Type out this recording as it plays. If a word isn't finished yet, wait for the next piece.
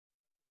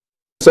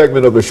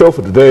Segment of the show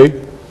for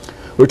today.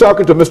 We're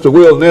talking to Mr.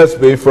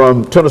 WNesby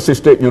from Tennessee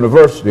State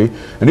University,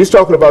 and he's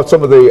talking about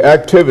some of the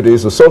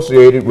activities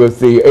associated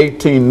with the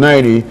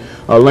 1890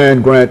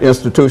 land grant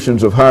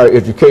institutions of higher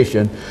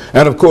education.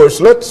 And of course,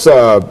 let's,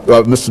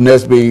 Mr.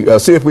 Nesby,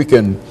 see if we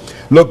can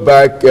look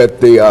back at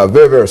the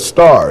very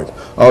start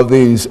of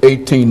these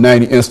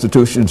 1890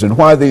 institutions and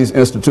why these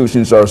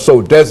institutions are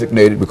so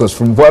designated, because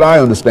from what I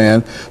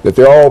understand that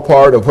they're all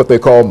part of what they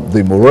call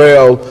the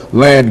Morrell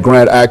Land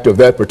Grant Act of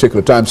that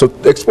particular time. So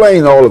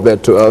explain all of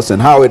that to us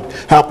and how it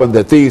happened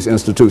that these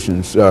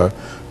institutions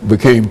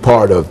became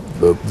part of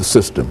the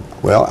system.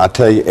 Well, I'll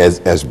tell you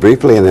as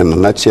briefly and in a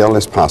nutshell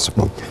as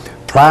possible.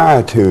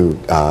 Prior to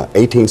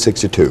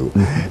 1862,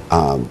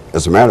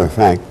 as a matter of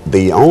fact,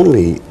 the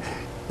only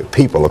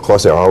people, of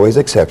course there are always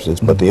exceptions,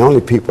 but the only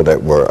people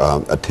that were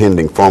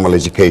attending formal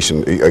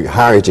education,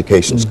 higher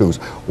education schools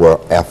were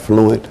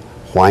affluent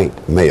white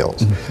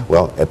males.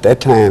 Well, at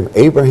that time,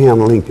 Abraham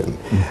Lincoln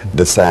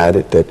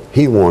decided that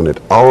he wanted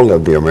all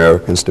of the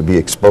Americans to be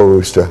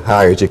exposed to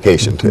higher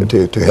education,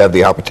 to have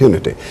the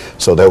opportunity.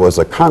 So there was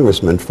a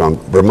congressman from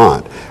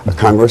Vermont, a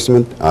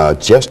congressman,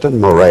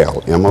 Justin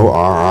Morrell,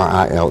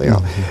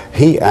 M-O-R-R-I-L-L.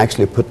 He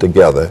actually put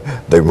together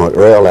the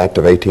Morrell Act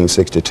of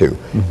 1862.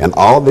 And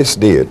all this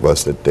did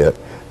was that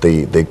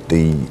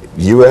the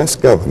U.S.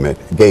 government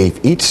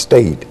gave each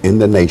state in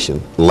the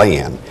nation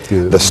land.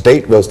 The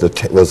state was to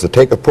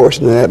take a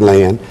portion of that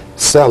land,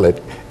 sell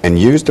it, and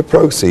use the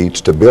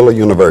proceeds to build a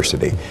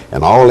university.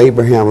 And all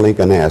Abraham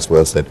Lincoln asked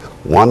was that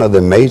one of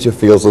the major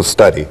fields of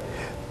study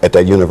at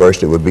that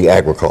university would be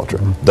agriculture.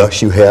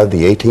 Thus you have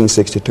the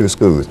 1862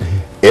 schools.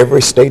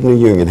 Every state in the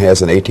Union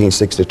has an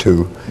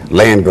 1862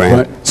 land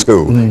grant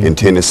school. In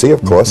Tennessee,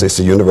 of course, it's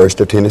the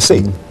University of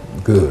Tennessee.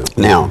 Good.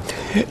 Now,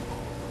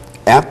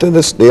 after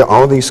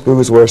all these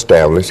schools were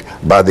established,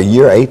 by the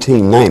year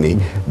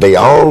 1890, they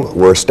all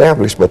were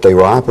established, but they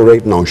were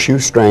operating on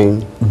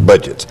shoestring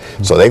budgets.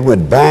 So they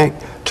went back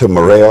to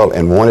Morrell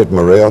and wanted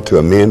Morrell to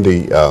amend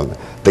the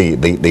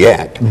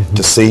act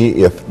to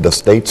see if the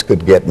states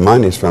could get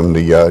monies from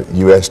the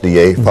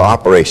USDA for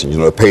operations, you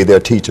know, to pay their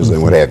teachers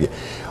and what have you.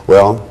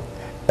 Well,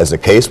 as the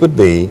case would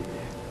be,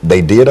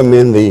 they did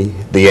amend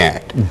the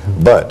act,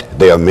 but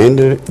they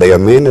amended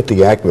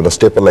the act with a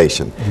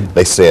stipulation.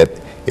 They said,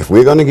 if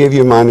we're going to give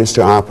you monies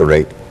to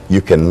operate,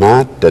 you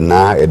cannot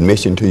deny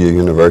admission to your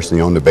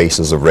university on the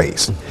basis of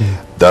race.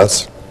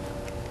 Thus,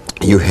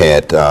 you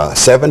had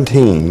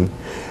 17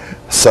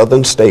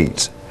 southern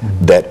states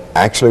that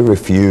actually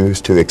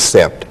refused to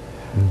accept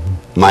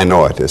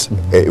minorities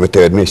with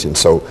their admission.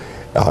 So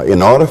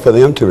in order for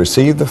them to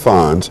receive the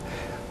funds,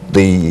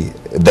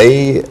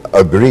 they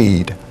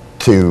agreed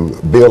to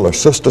build a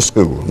sister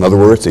school. In other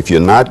words, if you're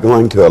not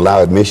going to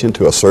allow admission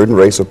to a certain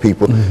race of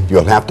people,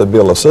 you'll have to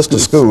build a sister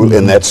school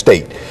in that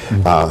state.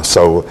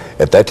 So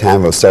at that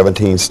time it was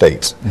 17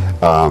 states.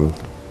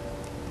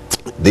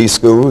 These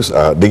schools,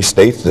 these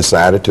states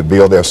decided to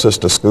build their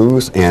sister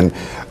schools, and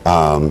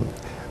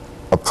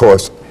of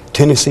course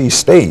Tennessee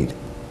State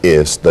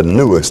is the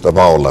newest of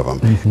all of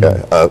them.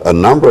 A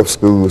number of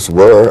schools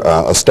were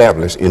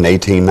established in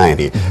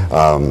 1890.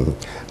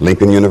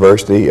 Lincoln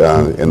University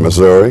in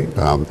Missouri,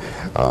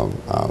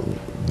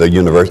 the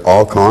University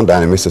Alcorn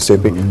down in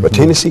Mississippi, but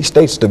Tennessee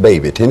State's the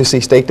baby. Tennessee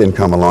State didn't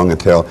come along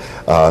until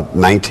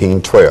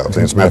 1912.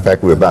 As a matter of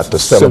fact, we're about to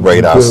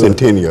celebrate our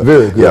centennial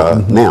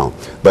now.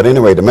 But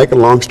anyway, to make a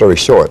long story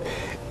short,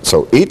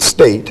 so each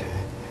state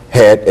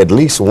had at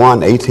least one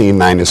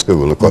 1890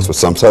 school. Of course, with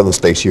some southern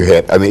states you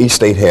had, I mean, each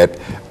state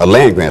had a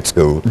land grant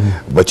school,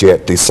 but you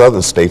had these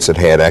southern states that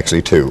had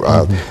actually two.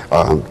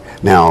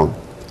 Now,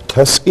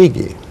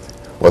 Tuskegee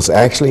was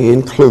actually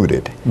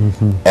included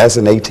as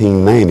an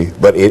 1890,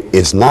 but it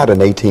is not an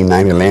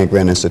 1890 land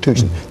grant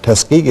institution.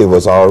 Tuskegee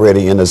was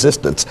already in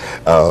existence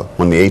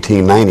when the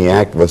 1890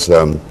 Act was,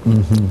 you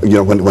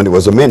know, when it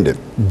was amended.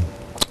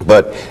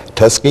 But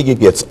Tuskegee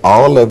gets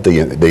all of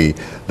the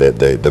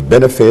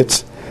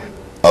benefits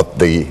of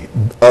the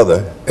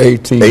other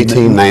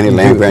 1890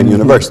 land grant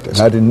universities.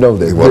 I didn't know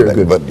that. Well,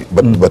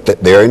 but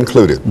they're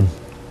included.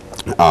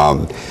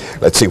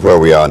 Let's see where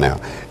we are now.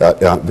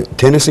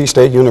 Tennessee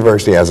State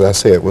University, as I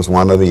said, was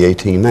one of the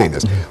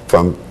 1890s.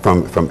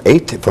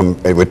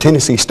 With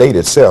Tennessee State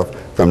itself,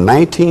 from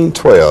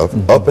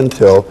 1912 up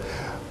until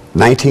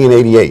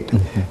 1988,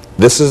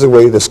 this is the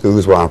way the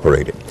schools were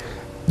operated.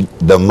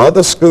 The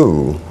mother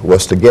school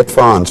was to get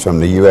funds from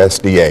the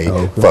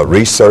USDA for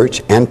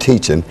research and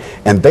teaching,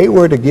 and they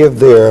were to give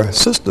their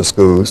sister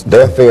schools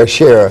their fair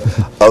share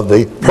of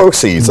the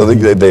proceeds, of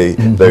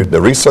the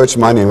research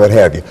money and what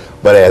have you.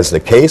 But as the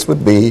case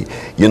would be,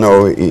 you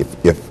know,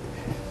 if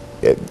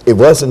it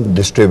wasn't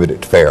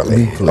distributed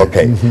fairly.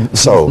 Okay,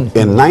 so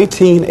in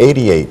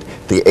 1988,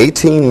 the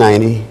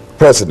 1890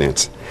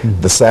 presidents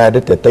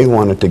decided that they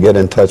wanted to get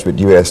in touch with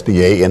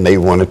USDA and they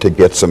wanted to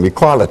get some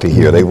equality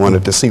here. They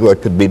wanted to see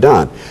what could be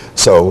done.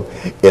 So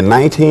in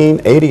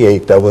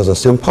 1988, there was a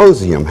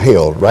symposium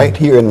held right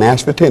here in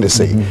Nashville,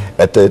 Tennessee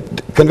at the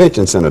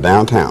convention center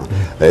downtown.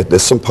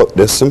 This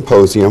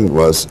symposium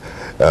was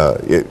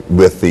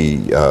with the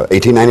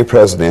 1890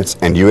 presidents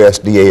and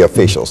USDA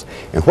officials.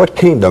 And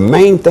the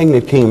main thing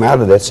that came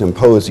out of that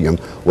symposium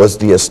was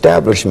the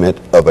establishment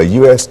of a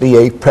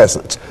USDA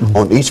presence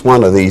on each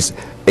one of these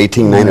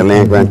 1890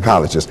 land-grant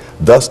colleges.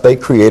 Thus, they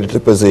created the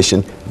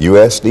position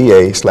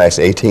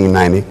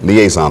USDA/1890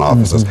 liaison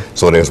officers.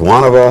 So there's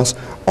one of us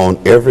on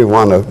every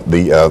one of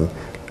the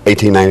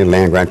 1890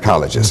 land-grant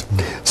colleges.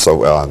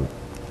 So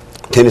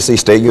Tennessee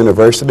State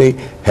University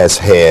has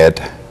had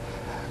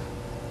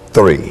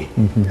 3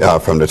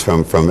 from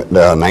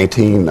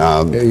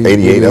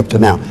 1988 up to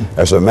now.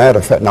 As a matter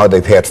of fact, no,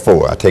 they've had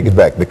 4. I take it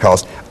back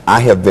because I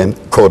have been,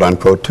 quote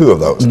unquote, 2 of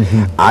those.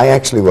 I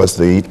actually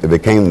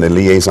became the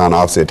liaison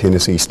officer at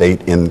Tennessee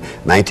State in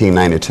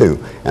 1992,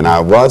 and I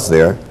was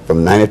there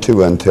from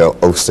 92 until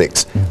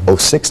 06.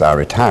 06 I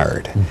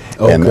retired,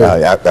 and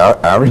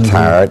I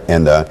retired,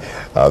 and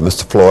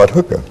Mr. Floyd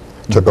Hooker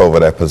took over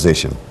that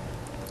position.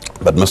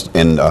 But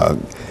in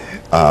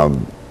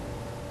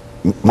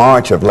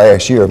March of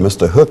last year,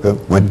 Mr. Hooker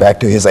went back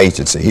to his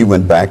agency. He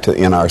went back to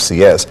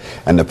NRCS,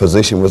 and the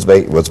position was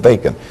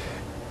vacant.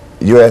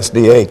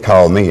 USDA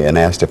called me and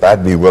asked if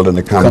I'd be willing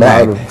to come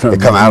out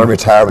of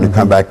retirement and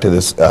come back to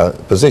this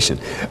position.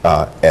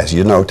 As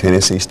you know,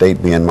 Tennessee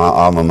State being my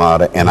alma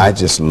mater, and I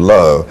just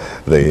love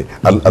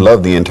I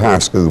love the entire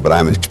school, but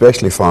I'm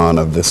especially fond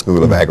of the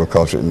School of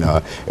Agriculture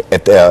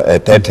at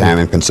that time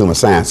in Consumer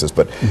Sciences.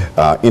 But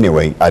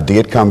anyway, I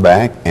did come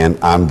back, and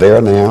I'm there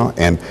now,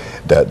 and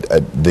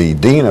the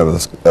dean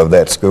of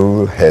that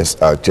school has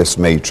just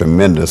made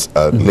tremendous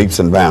leaps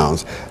and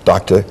bounds.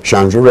 Dr.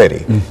 Chandra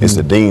Reddy is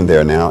the dean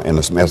there now, and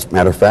as a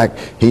matter of fact,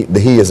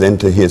 he is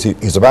into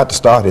he's about to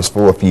start his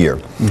 4th year.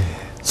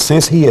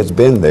 Since he has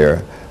been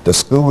there, the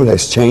school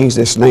has changed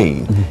its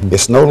name.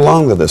 It's no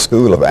longer the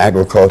School of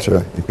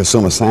Agriculture and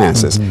Consumer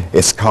Sciences.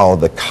 It's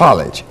called the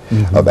College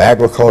of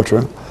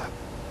Agriculture,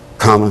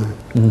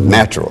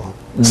 Natural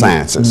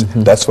Sciences.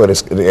 That's what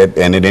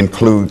and it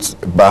includes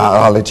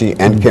biology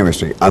and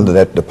chemistry under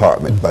that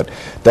department. But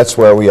that's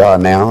where we are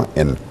now,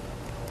 and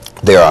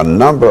there are a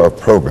number of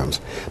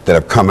programs that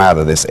have come out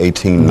of this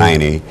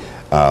 1890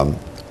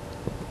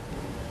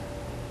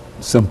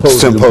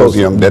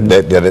 symposium.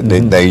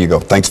 There you go.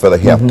 Thanks for the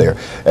help there.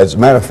 As a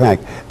matter of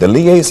fact, the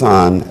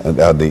liaison,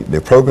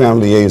 the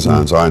program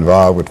liaisons are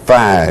involved with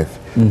 5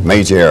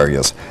 major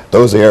areas.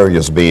 Those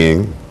areas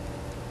being,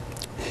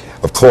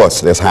 of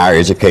course, there's higher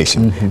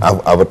education.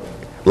 I would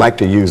like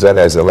to use that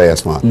as the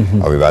last one.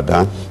 Are we about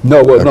done?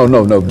 No, well,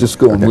 no. Just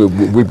go on.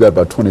 We've got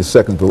about 20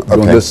 seconds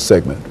on this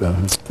segment.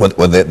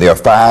 Well, there are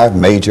 5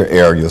 major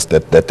areas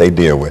that they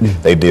deal with.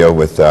 They deal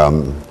with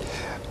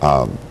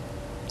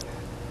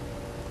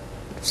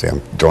see,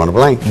 I'm drawing a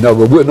blank. No,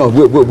 but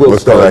we'll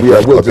start.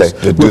 Yeah, we'll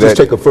just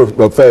take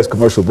a fast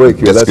commercial break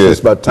here. That's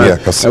just about time.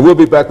 Yeah, and we'll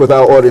be back with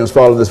our audience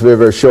following this very,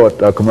 very short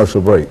commercial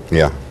break.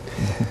 Yeah.